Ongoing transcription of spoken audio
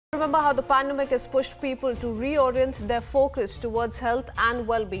Remember how the pandemic has pushed people to reorient their focus towards health and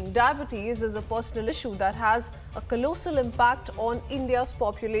well-being. Diabetes is a personal issue that has a colossal impact on India's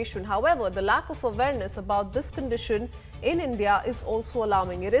population. However, the lack of awareness about this condition in India is also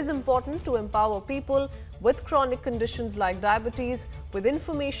alarming. It is important to empower people with chronic conditions like diabetes with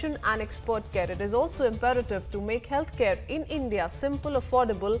information and expert care. It is also imperative to make healthcare in India simple,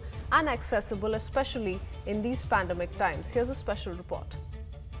 affordable and accessible, especially in these pandemic times. Here's a special report.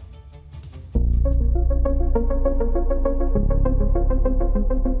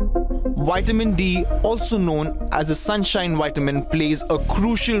 Vitamin D, also known as the sunshine vitamin, plays a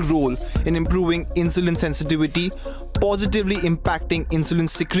crucial role in improving insulin sensitivity, positively impacting insulin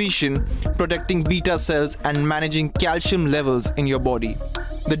secretion, protecting beta cells and managing calcium levels in your body.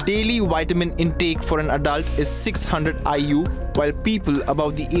 The daily vitamin intake for an adult is 600 IU, while people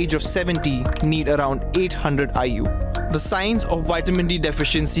above the age of 70 need around 800 IU. The signs of vitamin D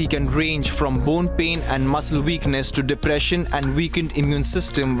deficiency can range from bone pain and muscle weakness to depression and weakened immune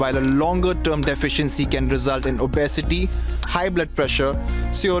system, while a longer-term deficiency can result in obesity, high blood pressure,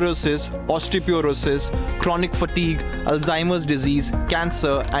 cirrhosis, osteoporosis, chronic fatigue, Alzheimer's disease,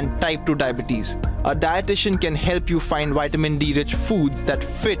 cancer, and type 2 diabetes. A dietitian can help you find vitamin D-rich foods that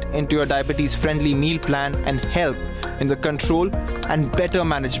fit into your diabetes-friendly meal plan and help in the control and better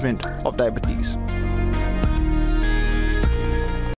management of diabetes.